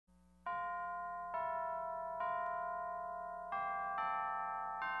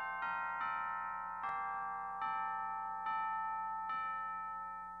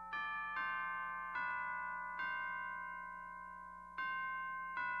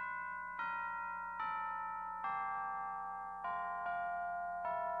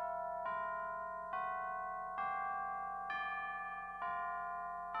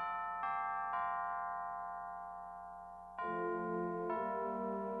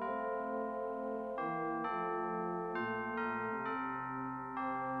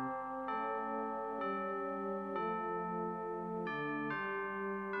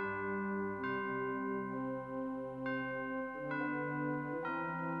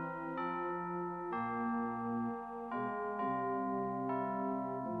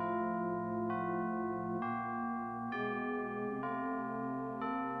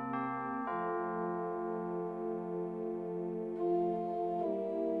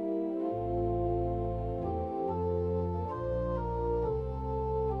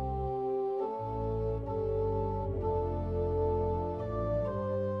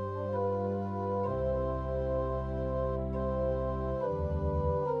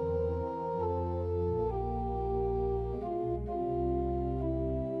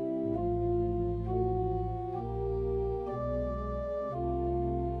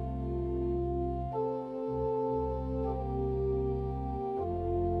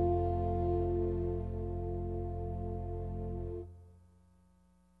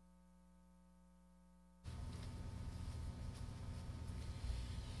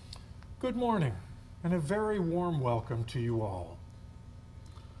Good morning, and a very warm welcome to you all.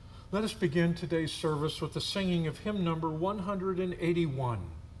 Let us begin today's service with the singing of hymn number 181.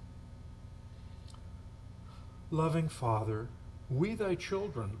 Loving Father, we thy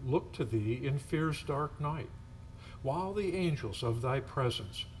children look to thee in fear's dark night, while the angels of thy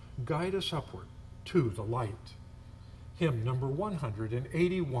presence guide us upward to the light. Hymn number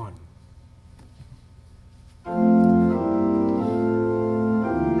 181.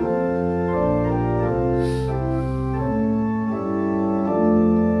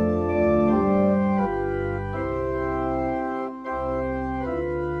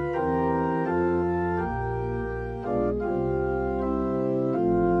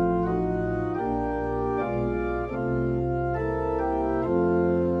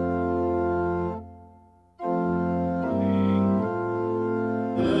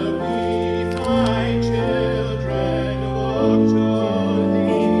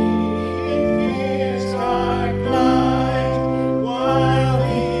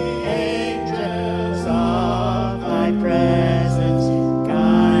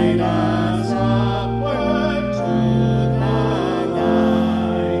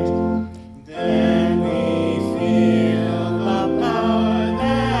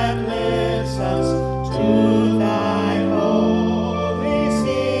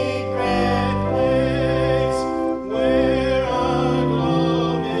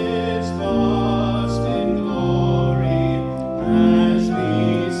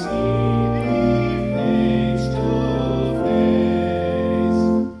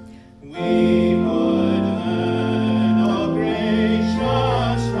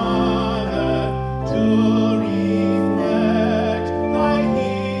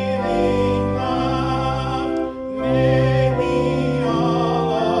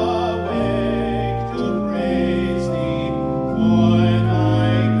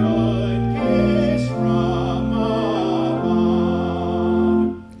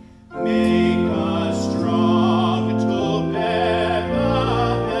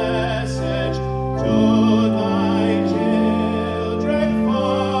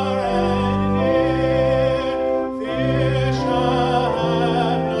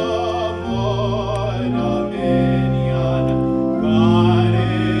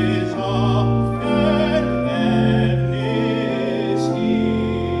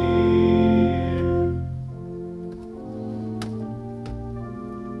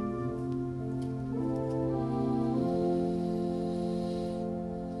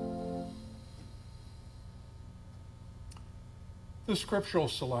 The scriptural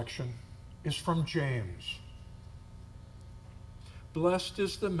selection is from James. Blessed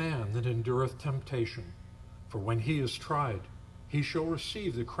is the man that endureth temptation, for when he is tried, he shall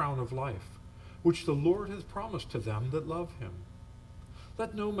receive the crown of life, which the Lord hath promised to them that love him.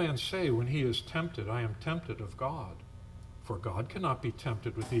 Let no man say when he is tempted, I am tempted of God. For God cannot be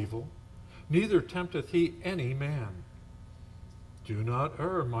tempted with evil, neither tempteth he any man. Do not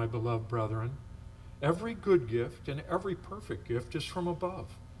err, my beloved brethren. Every good gift and every perfect gift is from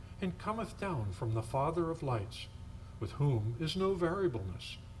above, and cometh down from the Father of lights, with whom is no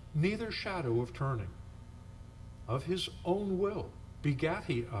variableness, neither shadow of turning. Of his own will begat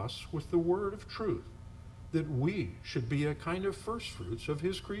he us with the word of truth, that we should be a kind of firstfruits of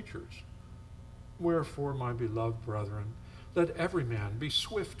his creatures. Wherefore, my beloved brethren, let every man be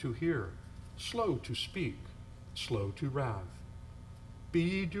swift to hear, slow to speak, slow to wrath. Be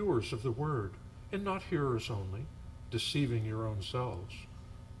ye doers of the word, and not hearers only, deceiving your own selves.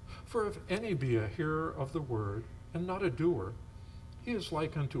 For if any be a hearer of the word, and not a doer, he is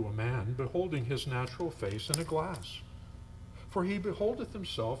like unto a man beholding his natural face in a glass. For he beholdeth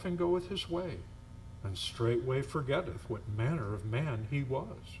himself, and goeth his way, and straightway forgetteth what manner of man he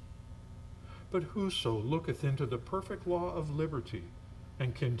was. But whoso looketh into the perfect law of liberty,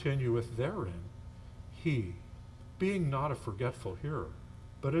 and continueth therein, he, being not a forgetful hearer,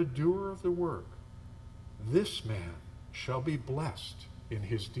 but a doer of the work, this man shall be blessed in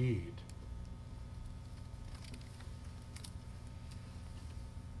his deed.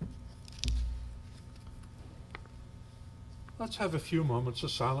 Let's have a few moments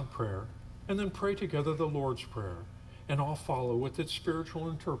of silent prayer, and then pray together the Lord's Prayer, and I'll follow with its spiritual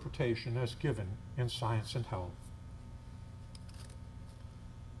interpretation as given in Science and Health.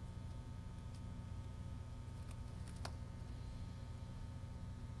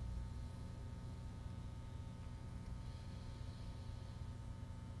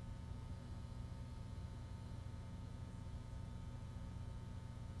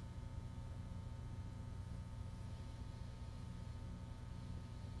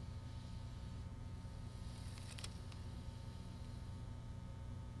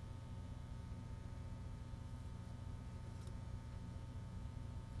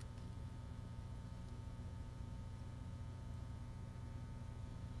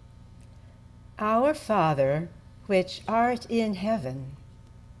 Our Father, which art in heaven,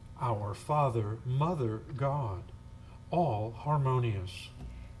 Our Father, Mother, God, all harmonious,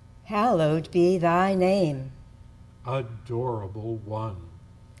 hallowed be thy name. adorable One.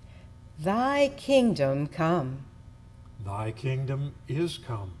 Thy kingdom come. Thy kingdom is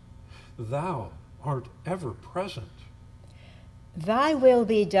come. Thou art ever present. Thy will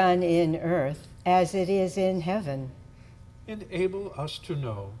be done in earth as it is in heaven. Enable us to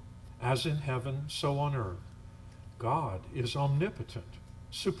know, as in heaven, so on earth, God is omnipotent,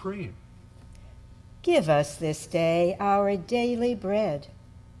 supreme. Give us this day our daily bread.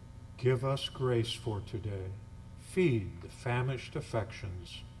 Give us grace for today. Feed the famished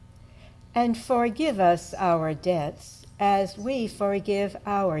affections. And forgive us our debts as we forgive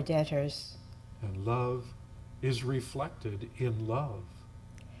our debtors. And love is reflected in love.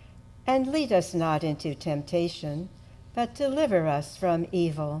 And lead us not into temptation, but deliver us from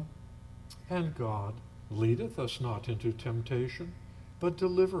evil. And God leadeth us not into temptation, but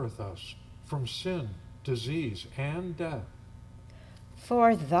delivereth us from sin, disease, and death.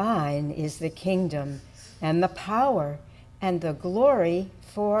 For thine is the kingdom, and the power, and the glory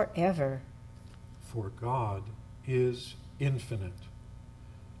forever. For God is infinite,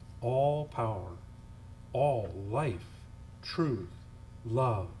 all power, all life, truth,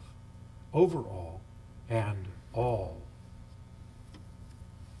 love, over all and all.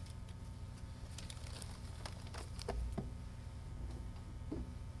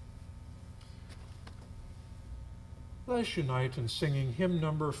 Let us unite in singing hymn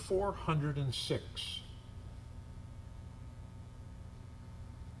number 406.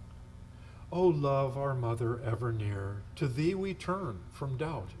 O love, our mother ever near, to thee we turn from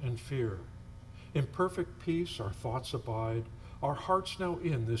doubt and fear. In perfect peace our thoughts abide, our hearts now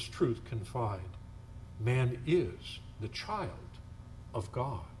in this truth confide. Man is the child of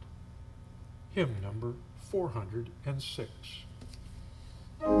God. Hymn number 406.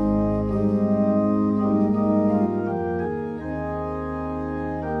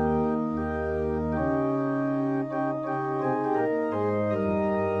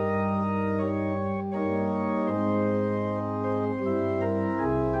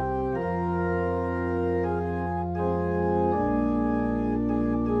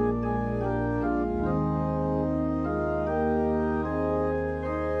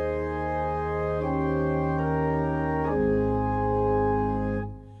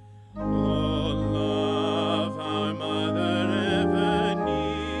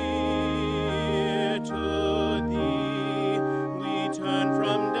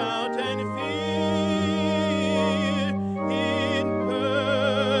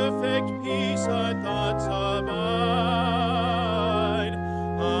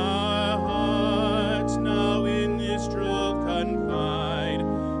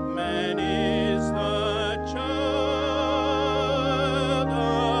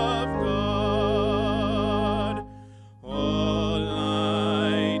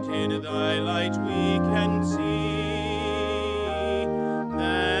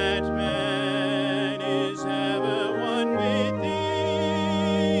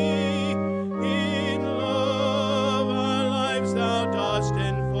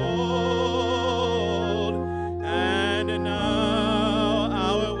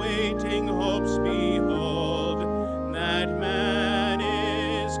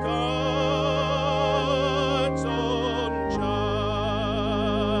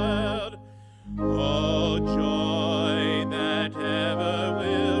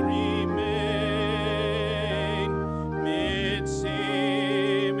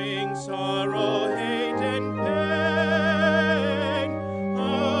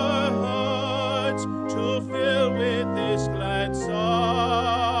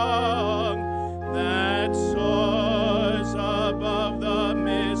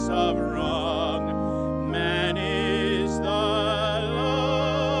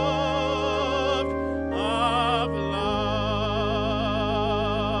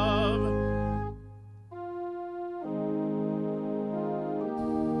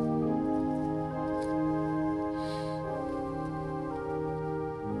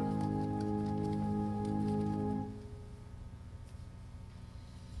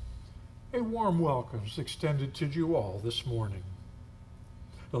 A warm welcome is extended to you all this morning.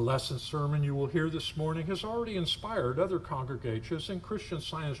 The lesson sermon you will hear this morning has already inspired other congregations and Christian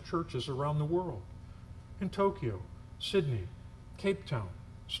Science churches around the world, in Tokyo, Sydney, Cape Town,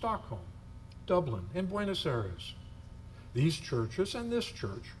 Stockholm, Dublin, and Buenos Aires. These churches and this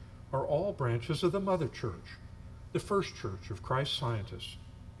church are all branches of the Mother Church, the First Church of Christ Scientists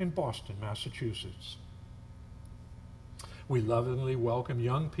in Boston, Massachusetts. We lovingly welcome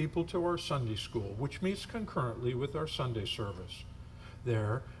young people to our Sunday school, which meets concurrently with our Sunday service.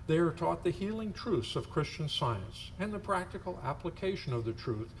 There, they are taught the healing truths of Christian Science and the practical application of the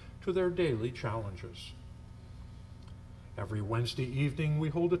truth to their daily challenges. Every Wednesday evening, we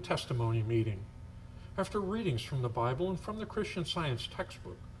hold a testimony meeting. After readings from the Bible and from the Christian Science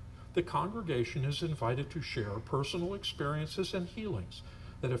textbook, the congregation is invited to share personal experiences and healings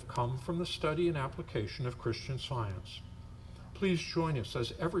that have come from the study and application of Christian Science. Please join us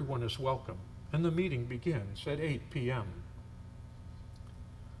as everyone is welcome, and the meeting begins at 8 p.m.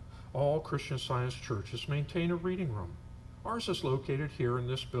 All Christian Science churches maintain a reading room. Ours is located here in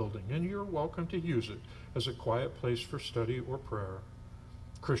this building, and you're welcome to use it as a quiet place for study or prayer.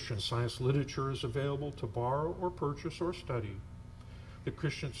 Christian Science literature is available to borrow or purchase or study. The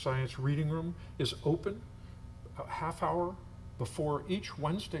Christian Science reading room is open a half hour before each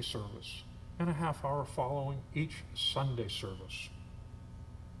Wednesday service and a half hour following each Sunday service.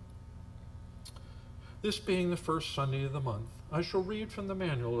 This being the first Sunday of the month, I shall read from the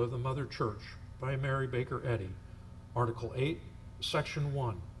Manual of the Mother Church by Mary Baker Eddy, Article 8, Section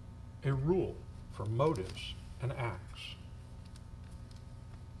 1, a rule for motives and acts.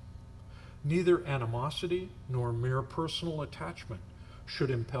 Neither animosity nor mere personal attachment should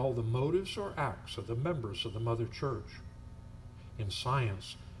impel the motives or acts of the members of the Mother Church. In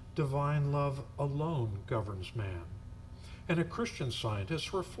science, divine love alone governs man, and a Christian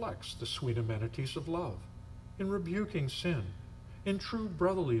scientist reflects the sweet amenities of love in rebuking sin, in true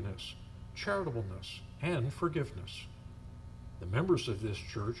brotherliness, charitableness, and forgiveness. The members of this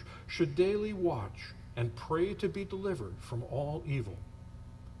church should daily watch and pray to be delivered from all evil,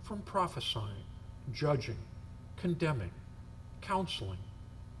 from prophesying, judging, condemning, counseling,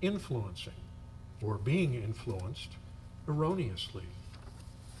 influencing, or being influenced erroneously.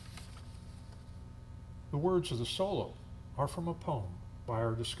 The words of the solo are from a poem by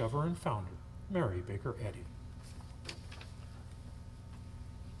our discoverer and founder, Mary Baker Eddy.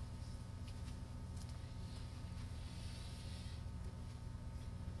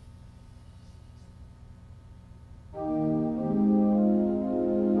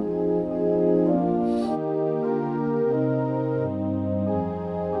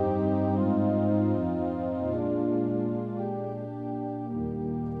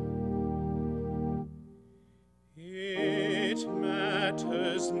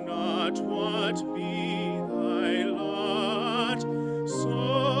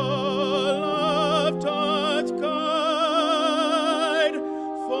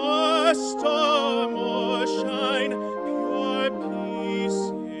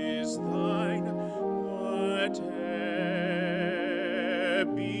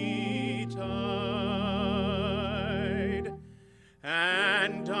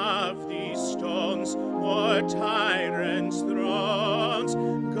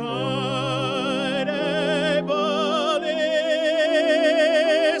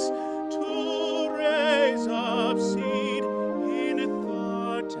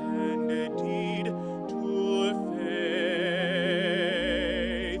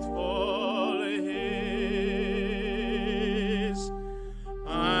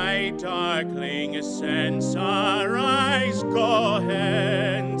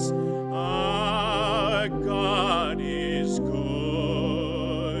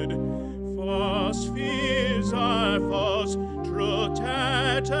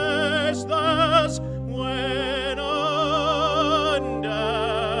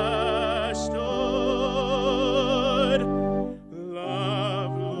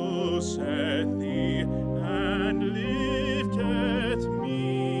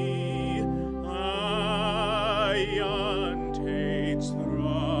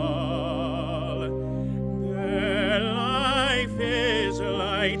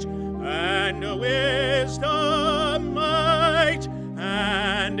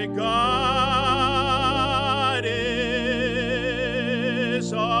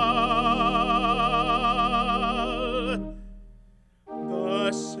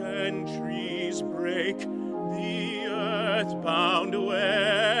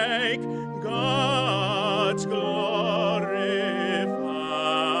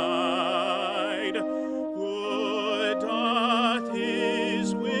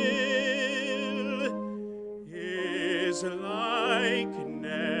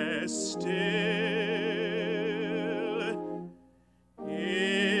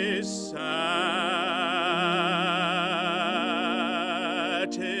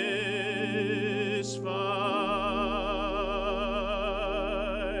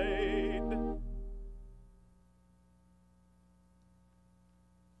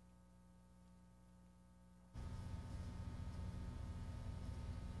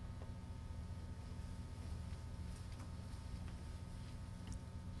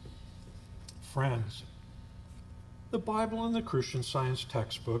 Friends, the Bible and the Christian Science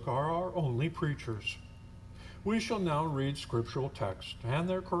textbook are our only preachers. We shall now read scriptural texts and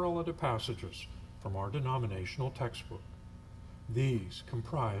their correlative passages from our denominational textbook. These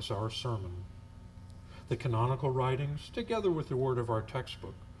comprise our sermon. The canonical writings, together with the word of our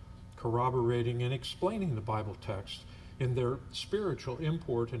textbook, corroborating and explaining the Bible text in their spiritual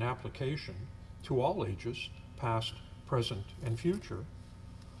import and application to all ages, past, present, and future,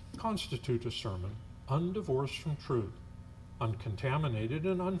 constitute a sermon undivorced from truth, uncontaminated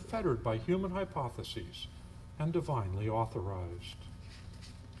and unfettered by human hypotheses, and divinely authorized.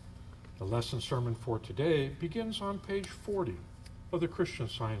 The lesson sermon for today begins on page 40 of the Christian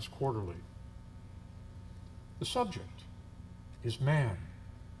Science Quarterly. The subject is man.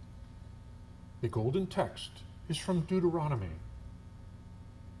 The golden text is from Deuteronomy.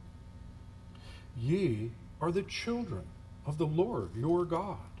 Ye are the children of the Lord your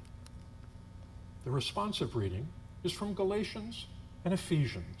God. The responsive reading is from Galatians and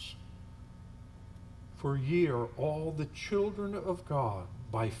Ephesians. For ye are all the children of God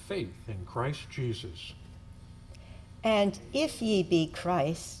by faith in Christ Jesus. And if ye be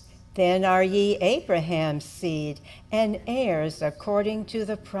Christ, then are ye Abraham's seed, and heirs according to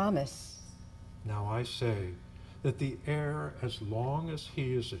the promise. Now I say that the heir, as long as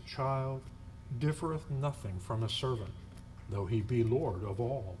he is a child, differeth nothing from a servant, though he be Lord of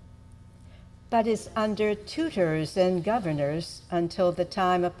all. But is under tutors and governors until the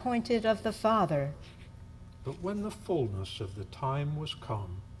time appointed of the Father. But when the fullness of the time was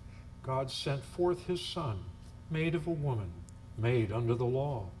come, God sent forth his Son, made of a woman, made under the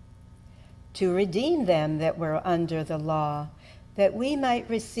law, to redeem them that were under the law, that we might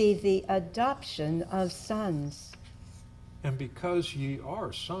receive the adoption of sons. And because ye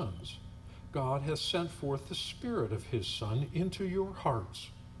are sons, God hath sent forth the Spirit of his Son into your hearts,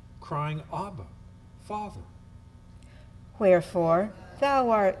 crying, Abba, Father. Wherefore thou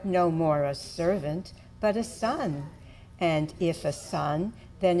art no more a servant, but a son, and if a son,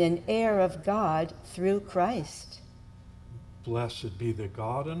 then an heir of God through Christ. Blessed be the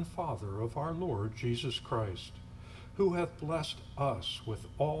God and Father of our Lord Jesus Christ, who hath blessed us with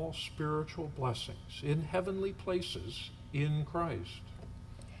all spiritual blessings in heavenly places in Christ,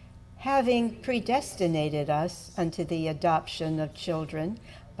 having predestinated us unto the adoption of children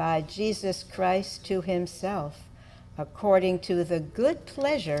by Jesus Christ to himself, according to the good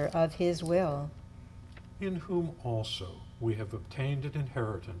pleasure of his will, in whom also we have obtained an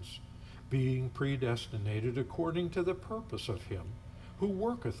inheritance, being predestinated according to the purpose of him who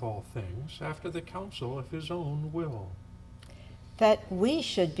worketh all things after the counsel of his own will, that we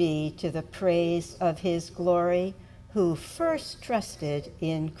should be to the praise of his glory, who first trusted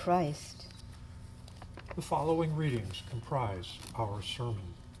in Christ. The following readings comprise our sermon.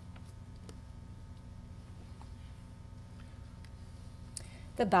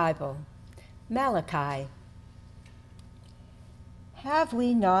 The Bible, Malachi. Have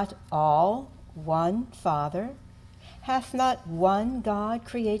we not all one Father? Hath not one God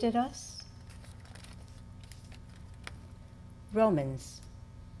created us? Romans.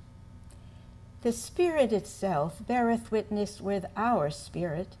 The Spirit itself beareth witness with our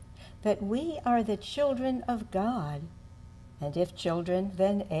spirit that we are the children of God, and if children,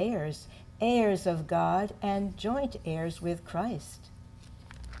 then heirs, heirs of God, and joint heirs with Christ.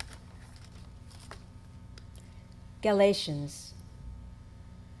 Galatians.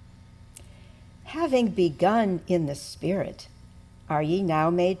 Having begun in the Spirit, are ye now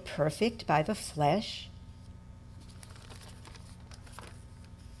made perfect by the flesh?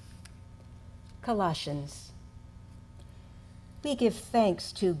 Colossians. We give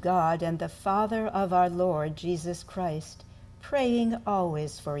thanks to God and the Father of our Lord Jesus Christ, praying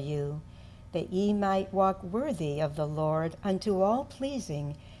always for you, that ye might walk worthy of the Lord unto all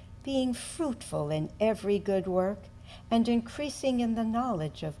pleasing, being fruitful in every good work, and increasing in the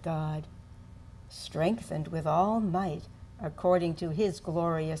knowledge of God, strengthened with all might, according to his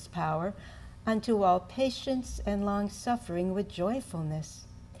glorious power, unto all patience and long-suffering with joyfulness,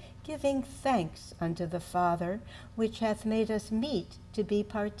 giving thanks unto the Father, which hath made us meet to be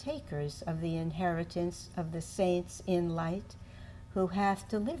partakers of the inheritance of the saints in light, who hath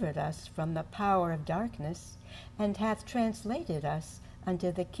delivered us from the power of darkness, and hath translated us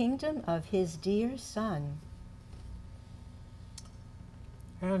unto the kingdom of his dear Son.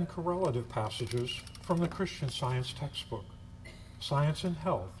 And correlative passages from the Christian Science textbook, Science and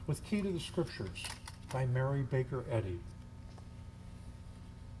Health with Key to the Scriptures by Mary Baker Eddy.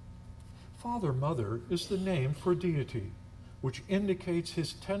 Father, Mother is the name for deity, which indicates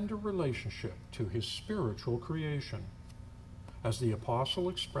his tender relationship to his spiritual creation. as the apostle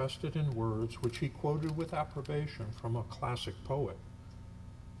expressed it in words which he quoted with approbation from a classic poet,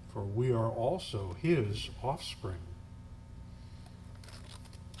 "For we are also his offspring."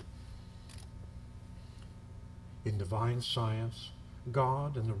 In divine science,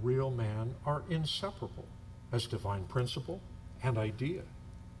 God and the real man are inseparable as divine principle and idea.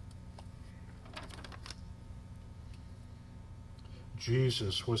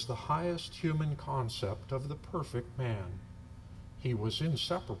 Jesus was the highest human concept of the perfect man. He was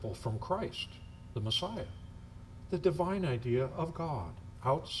inseparable from Christ, the Messiah, the divine idea of God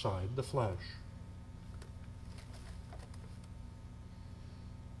outside the flesh.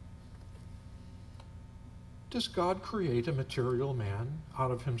 Does God create a material man out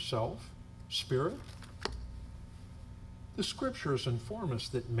of himself, spirit? The scriptures inform us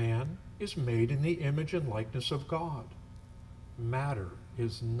that man is made in the image and likeness of God. Matter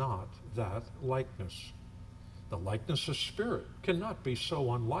is not that likeness. The likeness of spirit cannot be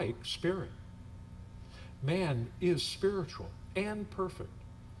so unlike spirit. Man is spiritual and perfect,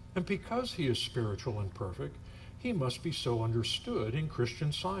 and because he is spiritual and perfect, he must be so understood in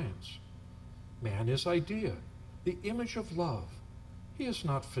Christian science. Man is idea, the image of love. He is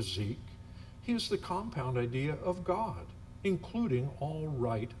not physique. He is the compound idea of God, including all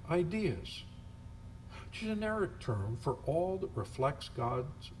right ideas. Generic term for all that reflects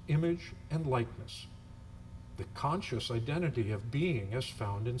God's image and likeness. The conscious identity of being as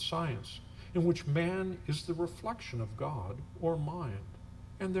found in science, in which man is the reflection of God or mind,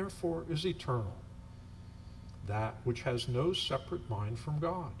 and therefore is eternal. That which has no separate mind from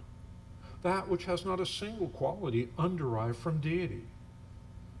God. That which has not a single quality underived from deity.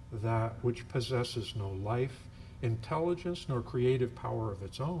 That which possesses no life, intelligence, nor creative power of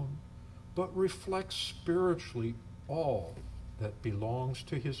its own, but reflects spiritually all that belongs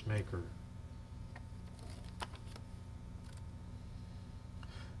to his Maker.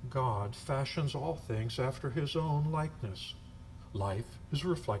 God fashions all things after his own likeness. Life is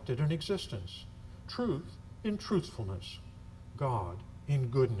reflected in existence, truth in truthfulness, God in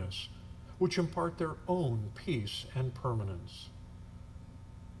goodness, which impart their own peace and permanence.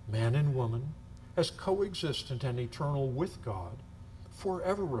 Man and woman, as coexistent and eternal with God,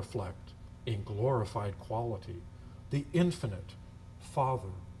 forever reflect in glorified quality the infinite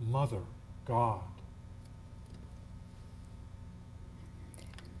Father, Mother, God.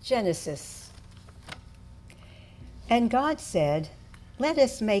 Genesis. And God said, "Let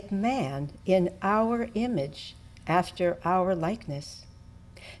us make man in our image, after our likeness."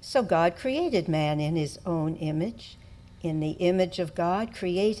 So God created man in his own image. In the image of God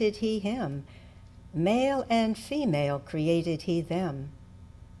created he him. Male and female created he them.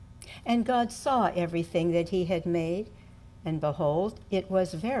 And God saw everything that he had made, and behold, it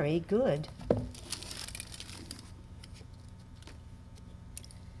was very good.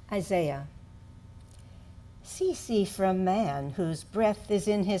 Isaiah. Cease ye from man, whose breath is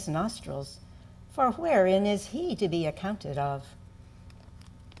in his nostrils, for wherein is he to be accounted of?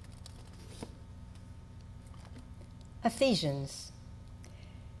 Ephesians.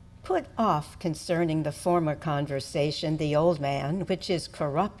 Put off concerning the former conversation the old man, which is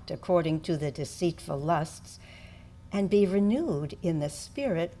corrupt according to the deceitful lusts, and be renewed in the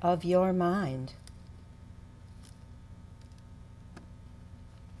spirit of your mind.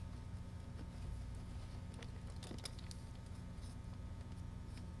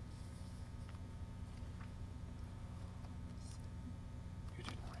 You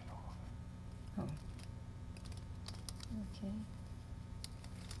didn't read all of it. Oh. Okay.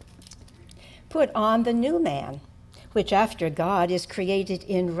 Put on the new man, which after God is created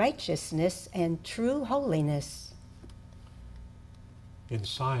in righteousness and true holiness. In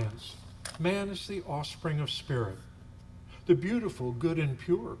science, man is the offspring of spirit. The beautiful, good, and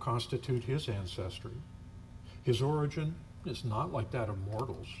pure constitute his ancestry. His origin is not like that of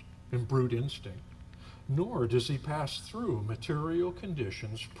mortals, in brute instinct, nor does he pass through material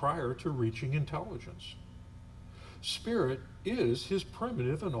conditions prior to reaching intelligence. Spirit is his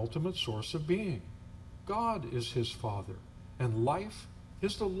primitive and ultimate source of being. God is his Father, and life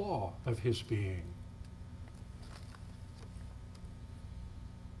is the law of his being.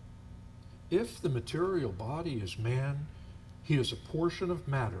 If the material body is man, he is a portion of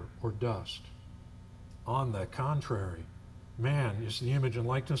matter or dust. On the contrary, man is the image and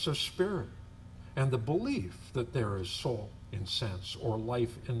likeness of spirit, and the belief that there is soul in sense or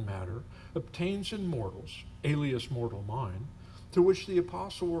life in matter obtains in mortals, alias mortal mind, to which the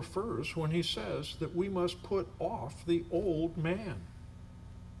apostle refers when he says that we must put off the old man.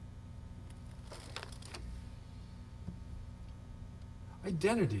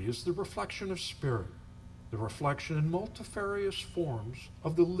 Identity is the reflection of spirit. the reflection in multifarious forms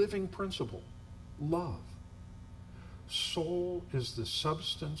of the living principle, love. Soul is the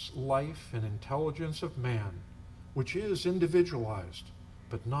substance, life, and intelligence of man, which is individualized,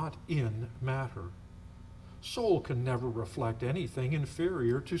 but not in matter. Soul can never reflect anything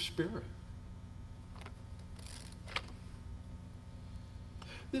inferior to spirit.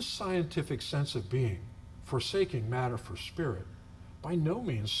 This scientific sense of being, forsaking matter for spirit, by no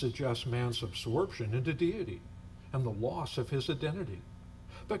means suggests man's absorption into deity and the loss of his identity,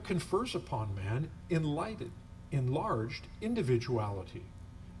 but confers upon man enlarged individuality,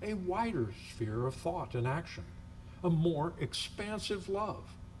 a wider sphere of thought and action, a more expansive love,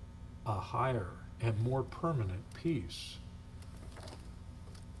 a higher and more permanent peace.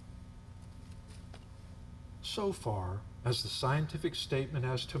 So far as the scientific statement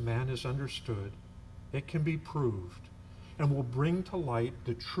as to man is understood, it can be proved and will bring to light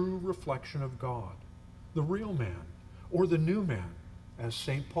the true reflection of God, the real man, or the new man, as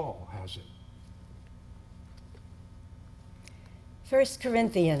St. Paul has it. 1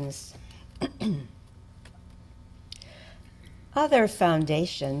 Corinthians. Other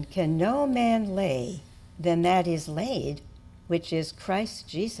foundation can no man lay than that is laid, which is Christ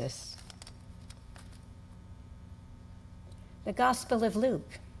Jesus. The Gospel of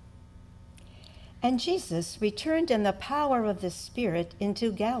Luke. And Jesus returned in the power of the Spirit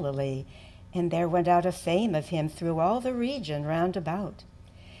into Galilee, and there went out a fame of him through all the region round about.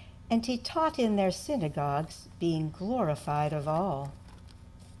 And he taught in their synagogues, being glorified of all.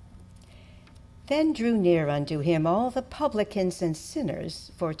 Then drew near unto him all the publicans and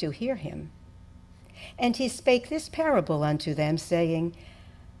sinners for to hear him. And he spake this parable unto them, saying,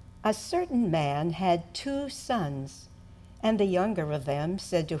 A certain man had 2 sons, and the younger of them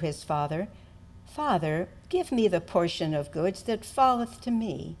said to his father, Father, give me the portion of goods that falleth to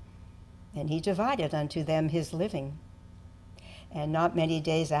me. And he divided unto them his living. And not many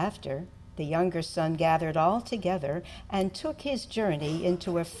days after, the younger son gathered all together, and took his journey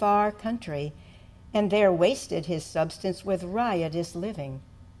into a far country, and there wasted his substance with riotous living.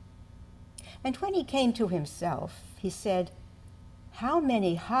 And when he came to himself, he said, How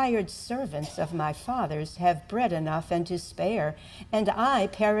many hired servants of my father's have bread enough and to spare, and I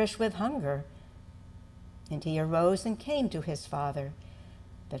perish with hunger? And he arose and came to his father.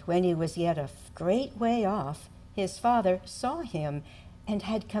 But when he was yet a great way off, his father saw him, and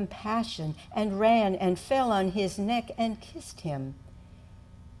had compassion, and ran and fell on his neck and kissed him.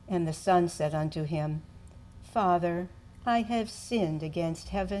 And the son said unto him, Father, I have sinned against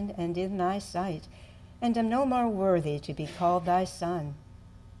heaven and in thy sight, and am no more worthy to be called thy son.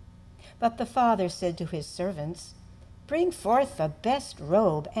 But the father said to his servants, Bring forth the best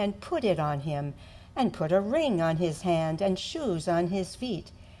robe, and put it on him, and put a ring on his hand, and shoes on his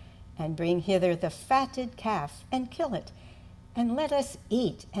feet, and bring hither the fatted calf, and kill it, and let us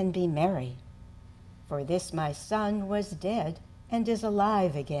eat and be merry. For this my son was dead, and is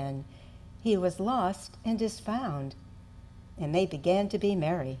alive again. He was lost, and is found. And they began to be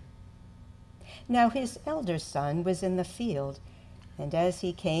merry. Now his elder son was in the field, and as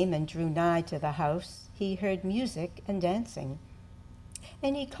he came and drew nigh to the house, he heard music and dancing.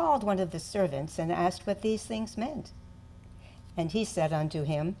 And he called one of the servants, and asked what these things meant. And he said unto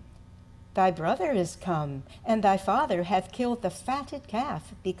him, Thy brother is come, and thy father hath killed the fatted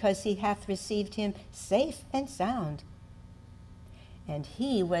calf, because he hath received him safe and sound. And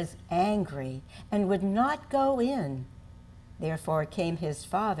he was angry, and would not go in. Therefore came his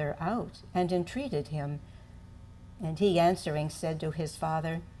father out, and entreated him. And he answering said to his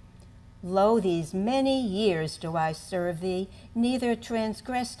father, Lo, these many years do I serve thee, neither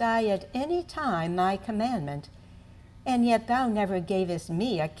transgressed I at any time thy commandment. And yet thou never gavest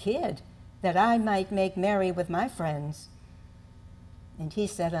me a kid, that I might make merry with my friends. And he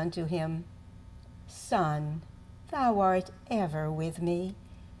said unto him, Son, thou art ever with me,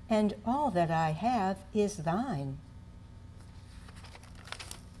 and all that I have is thine.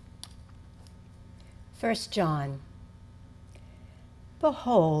 1 John.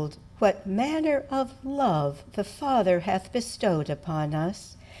 Behold, what manner of love the Father hath bestowed upon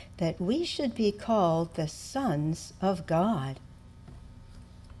us, that we should be called the sons of God.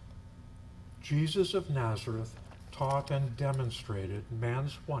 Jesus of Nazareth taught and demonstrated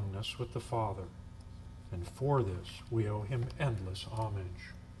man's oneness with the Father, and for this we owe him endless homage.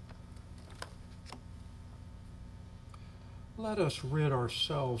 Let us rid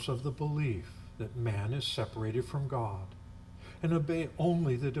ourselves of the belief that man is separated from God, and obey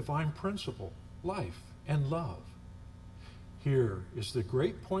only the divine principle, life, and love. Here is the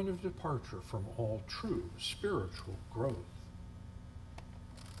great point of departure from all true spiritual growth.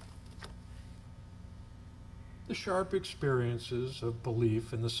 The sharp experiences of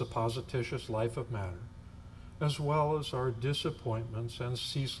belief in the supposititious life of matter, as well as our disappointments and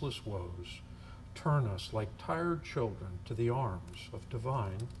ceaseless woes, turn us like tired children to the arms of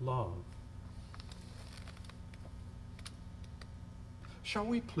divine love. Shall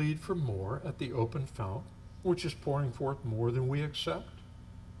we plead for more at the open fount, which is pouring forth more than we accept?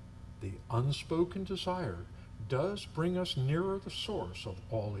 The unspoken desire does bring us nearer the source of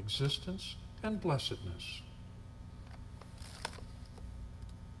all existence and blessedness.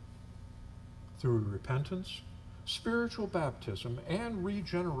 Through repentance, spiritual baptism, and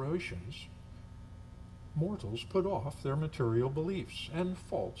regenerations, mortals put off their material beliefs and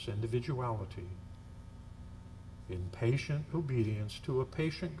false individuality. In patient obedience to a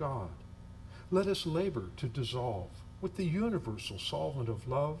patient God, let us labor to dissolve, with the universal solvent of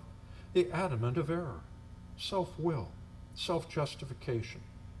love, the adamant of error, self-will, self-justification,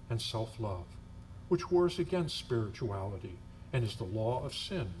 and self-love, which wars against spirituality and is the law of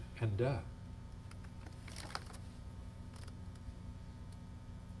sin and death.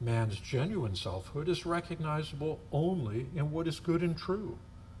 Man's genuine selfhood is recognizable only in what is good and true.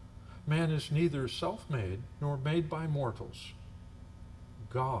 Man is neither self-made nor made by mortals.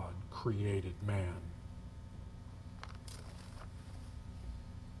 God created man.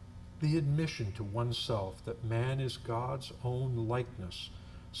 The admission to oneself that man is God's own likeness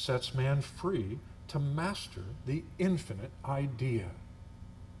sets man free to master the infinite idea.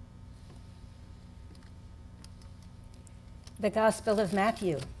 The Gospel of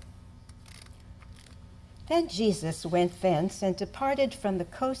Matthew. Then Jesus went thence and departed from the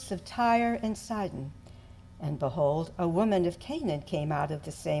coasts of Tyre and Sidon. And behold, a woman of Canaan came out of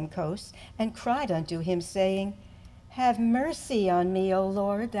the same coast, and cried unto him, saying, Have mercy on me, O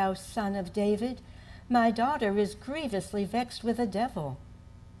Lord, thou Son of David. My daughter is grievously vexed with a devil.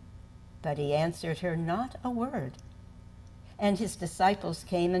 But he answered her not a word. And his disciples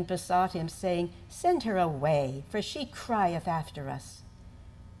came and besought him, saying, Send her away, for she crieth after us.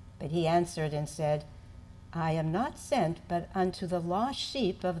 But he answered and said, I am not sent but unto the lost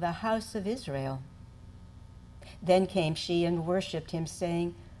sheep of the house of Israel. Then came she and worshipped him,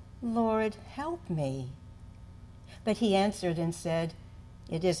 saying, Lord, help me. But he answered and said,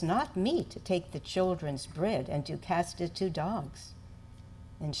 It is not meet to take the children's bread and to cast it to dogs.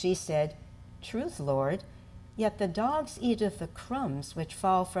 And she said, Truth, Lord, yet the dogs eat of the crumbs which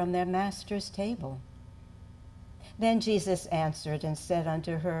fall from their master's table. Then Jesus answered and said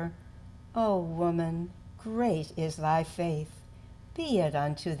unto her, O woman, great is thy faith. Be it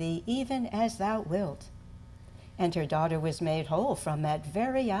unto thee even as thou wilt. And her daughter was made whole from that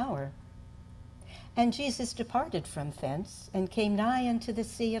very hour. And Jesus departed from thence, and came nigh unto the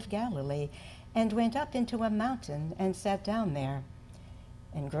Sea of Galilee, and went up into a mountain, and sat down there.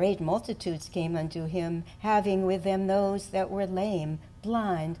 And great multitudes came unto him, having with them those that were lame,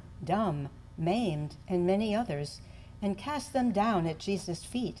 blind, dumb, maimed, and many others, and cast them down at Jesus'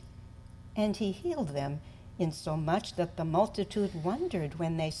 feet. And he healed them, insomuch that the multitude wondered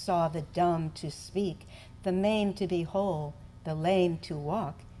when they saw the dumb to speak, the maimed to be whole, the lame to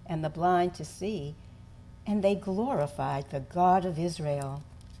walk, and the blind to see. And they glorified the God of Israel.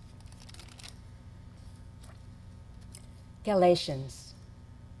 Galatians.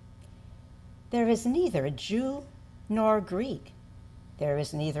 There is neither Jew nor Greek. There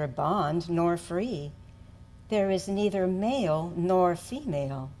is neither bond nor free. There is neither male nor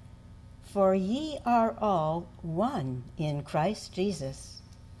female. For ye are all one in Christ Jesus.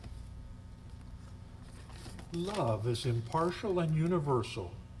 Love is impartial and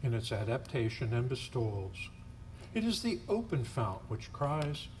universal in its adaptation and bestowals. It is the open fount which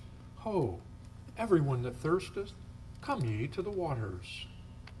cries, Ho, everyone that thirsteth, come ye to the waters.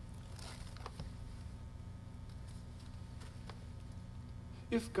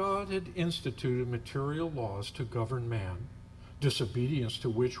 If God had instituted material laws to govern man, disobedience to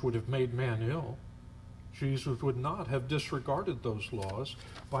which would have made man ill, Jesus would not have disregarded those laws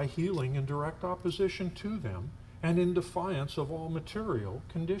by healing in direct opposition to them and in defiance of all material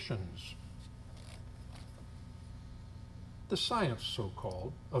conditions. The science,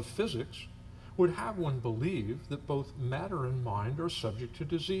 so-called, of physics would have one believe that both matter and mind are subject to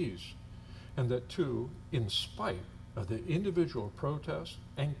disease, and that too, in spite of the individual protest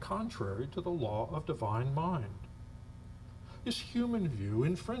and contrary to the law of divine mind. This human view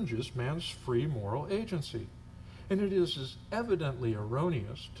infringes man's free moral agency, and it is as evidently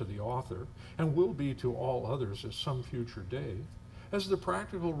erroneous to the author, and will be to all others at some future day, as the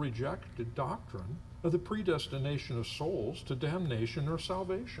practical rejected doctrine of the predestination of souls to damnation or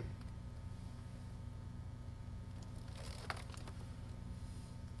salvation.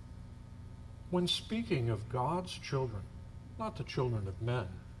 When speaking of God's children, not the children of men,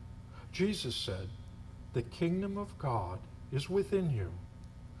 Jesus said, "The kingdom of God is within you."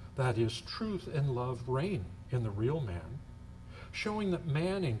 That is, truth and love reign in the real man, showing that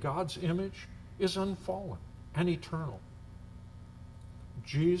man in God's image is unfallen and eternal.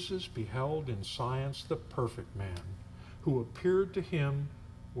 Jesus beheld in science the perfect man, who appeared to him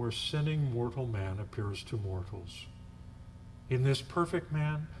where sinning mortal man appears to mortals. In this perfect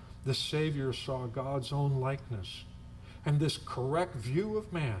man, the Savior saw God's own likeness, and this correct view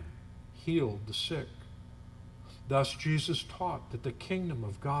of man healed the sick. Thus, Jesus taught that the kingdom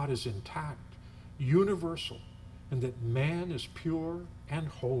of God is intact, universal, and that man is pure and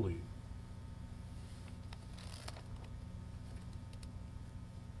holy.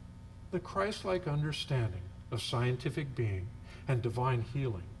 The Christ-like understanding of scientific being and divine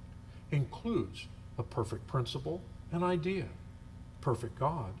healing includes a perfect principle and idea, perfect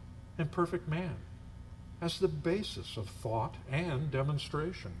God and perfect man, as the basis of thought and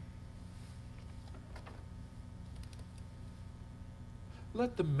demonstration.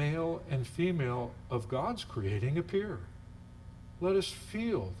 Let the male and female of God's creating appear. Let us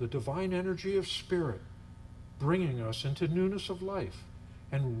feel the divine energy of spirit, bringing us into newness of life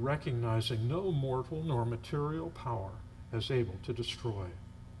and recognizing no mortal nor material power as able to destroy.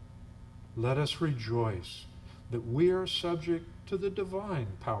 Let us rejoice that we are subject to the divine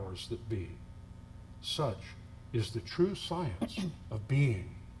powers that be. Such is the true science of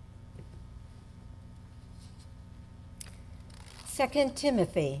being. 2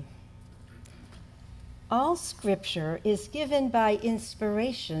 Timothy. All Scripture is given by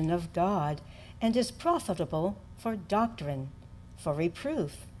inspiration of God and is profitable for doctrine, for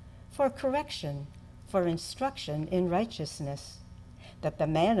reproof, for correction, for instruction in righteousness, that the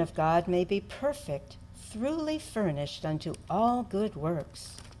man of God may be perfect, thoroughly furnished unto all good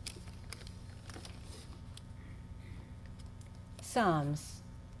works. Psalms.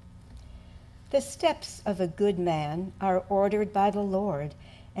 The steps of a good man are ordered by the Lord,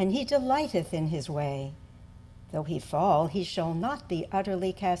 and he delighteth in his way. Though he fall, he shall not be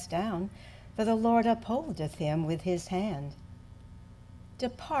utterly cast down, for the Lord upholdeth him with his hand.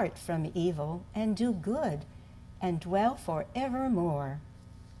 Depart from evil, and do good, and dwell for evermore.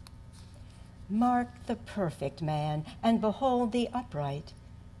 Mark the perfect man, and behold the upright,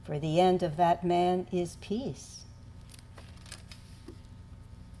 for the end of that man is peace.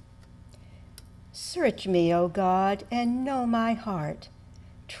 Search me, O God, and know my heart.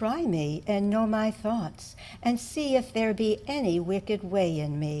 Try me and know my thoughts, and see if there be any wicked way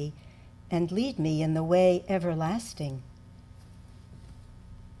in me, and lead me in the way everlasting.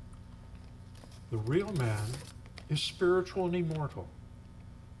 The real man is spiritual and immortal,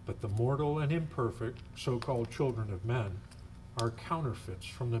 but the mortal and imperfect, so-called children of men, are counterfeits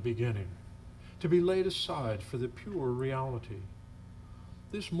from the beginning, to be laid aside for the pure reality.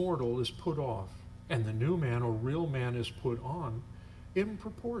 This mortal is put off, and the new man or real man is put on in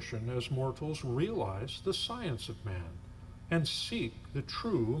proportion as mortals realize the science of man and seek the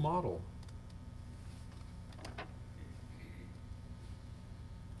true model.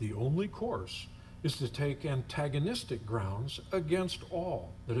 The only course is to take antagonistic grounds against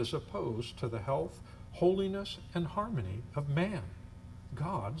all that is opposed to the health, holiness, and harmony of man,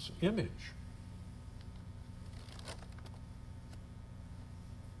 God's image.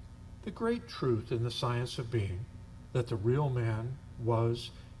 The great truth in the science of being, that the real man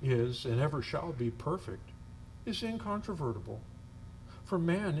was, is, and ever shall be perfect, is incontrovertible. For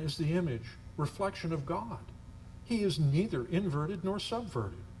man is the image, reflection of God. He is neither inverted nor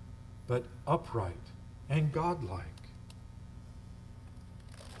subverted, but upright and godlike.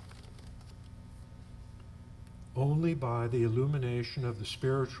 Only by the illumination of the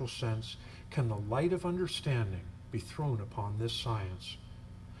spiritual sense can the light of understanding be thrown upon this science,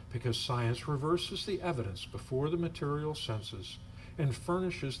 because science reverses the evidence before the material senses and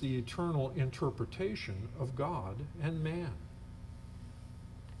furnishes the eternal interpretation of God and man.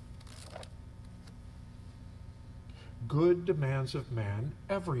 Good demands of man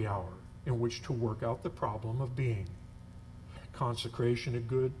every hour in which to work out the problem of being. Consecration to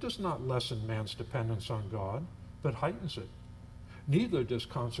good does not lessen man's dependence on God, but heightens it. Neither does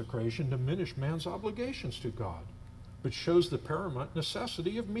consecration diminish man's obligations to God, but shows the paramount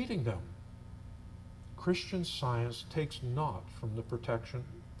necessity of meeting them. Christian science takes not from the perfection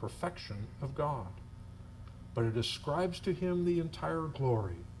of God, but it ascribes to him the entire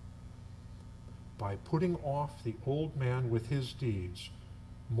glory. By putting off the old man with his deeds,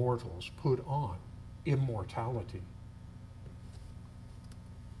 mortals put on immortality.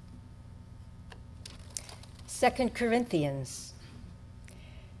 2 Corinthians.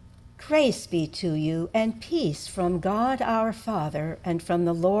 Grace be to you and peace from God our Father and from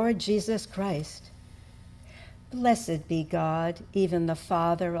the Lord Jesus Christ. Blessed be God, even the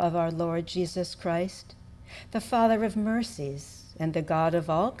Father of our Lord Jesus Christ, the Father of mercies and the God of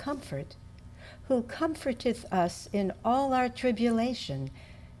all comfort, who comforteth us in all our tribulation,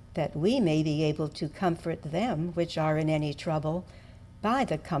 that we may be able to comfort them which are in any trouble, by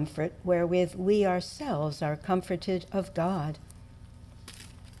the comfort wherewith we ourselves are comforted of God.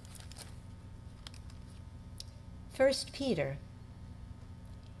 1 Peter.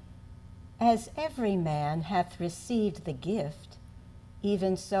 As every man hath received the gift,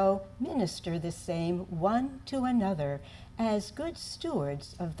 even so minister the same one to another, as good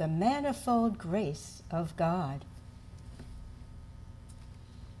stewards of the manifold grace of God.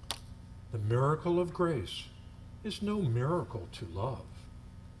 The miracle of grace is no miracle to love.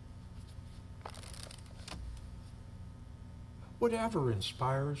 Whatever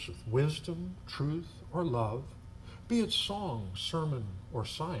inspires with wisdom, truth, or love, be it song, sermon, or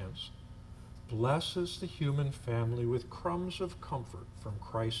science, blesses the human family with crumbs of comfort from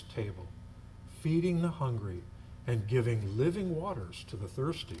Christ's table, feeding the hungry and giving living waters to the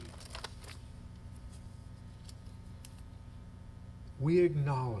thirsty. We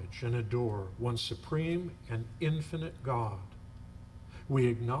acknowledge and adore one supreme and infinite God. We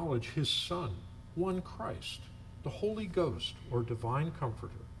acknowledge his Son, one Christ, the Holy Ghost or divine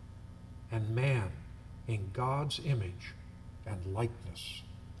Comforter, and man in God's image and likeness.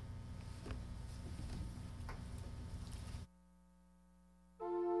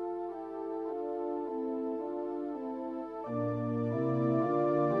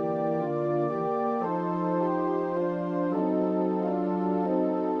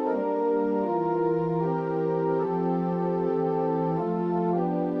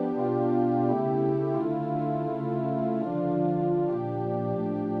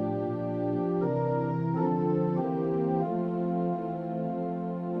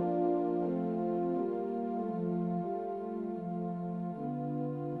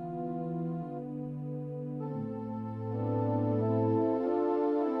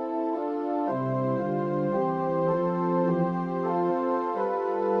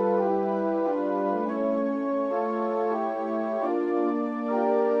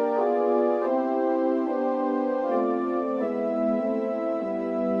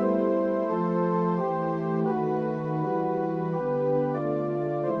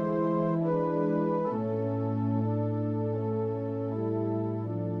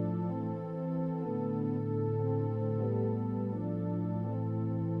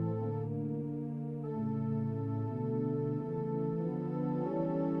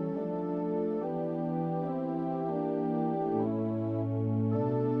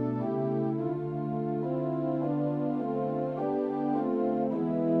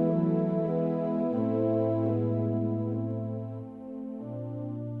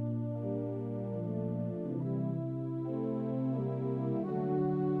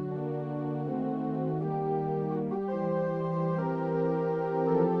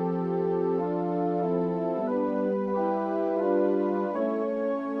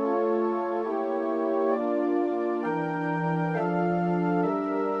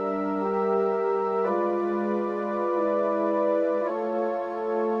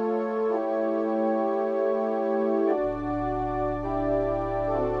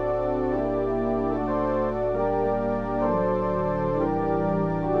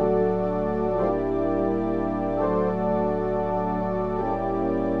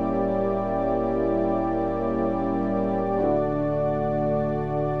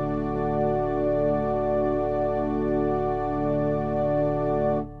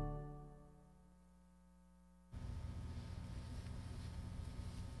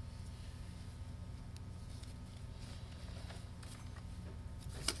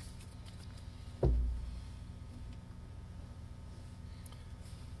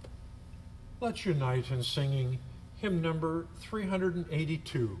 Let's unite in singing hymn number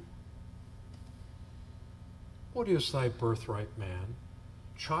 382. What is thy birthright, man,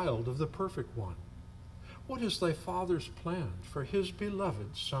 child of the perfect one? What is thy Father's plan for his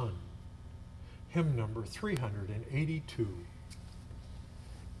beloved Son? Hymn number 382.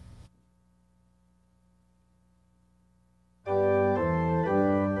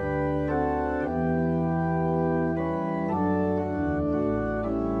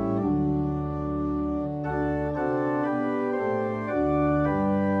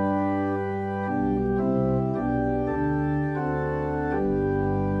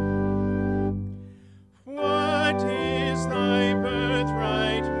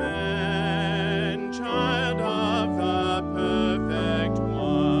 Birthright man, child of the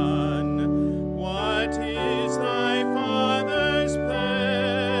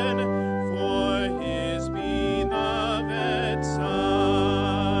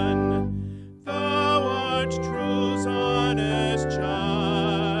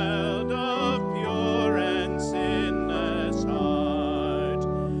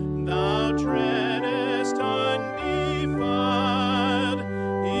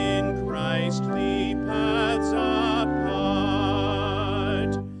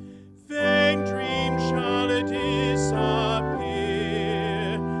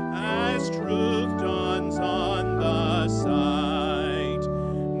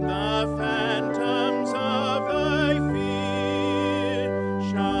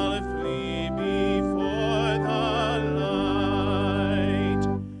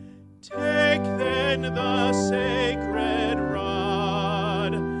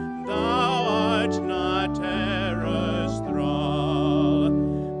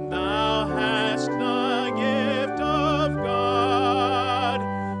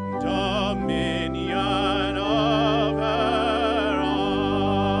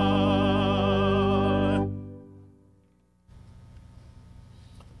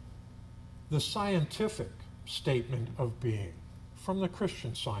the scientific statement of being from the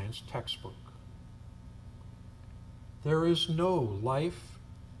Christian Science textbook. There is no life,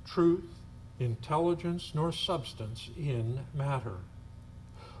 truth, intelligence, nor substance in matter.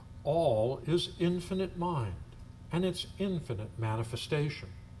 All is infinite mind and its infinite manifestation,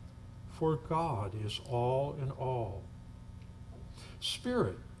 for God is all in all.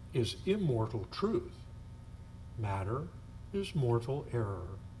 Spirit is immortal truth. Matter is mortal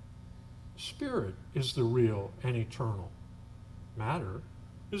error. Spirit is the real and eternal. Matter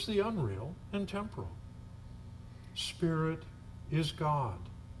is the unreal and temporal. Spirit is God,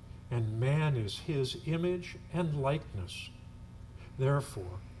 and man is his image and likeness.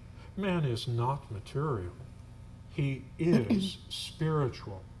 Therefore, man is not material. He is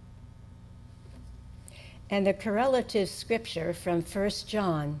spiritual. And the correlative scripture from 1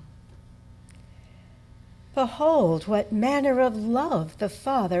 John. Behold, what manner of love the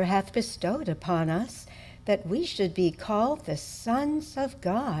Father hath bestowed upon us, that we should be called the sons of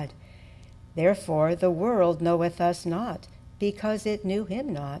God. Therefore the world knoweth us not, because it knew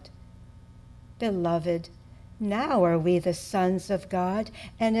him not. Beloved, now are we the sons of God,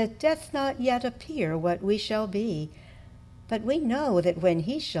 and it doth not yet appear what we shall be. But we know that when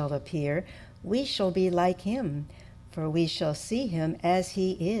he shall appear, we shall be like him, for we shall see him as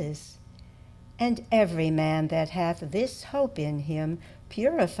he is. And every man that hath this hope in him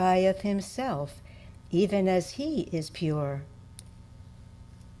purifieth himself, even as he is pure.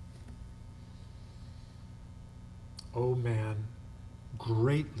 O man,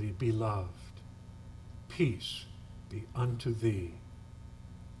 greatly beloved, peace be unto thee.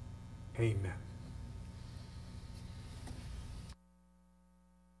 Amen.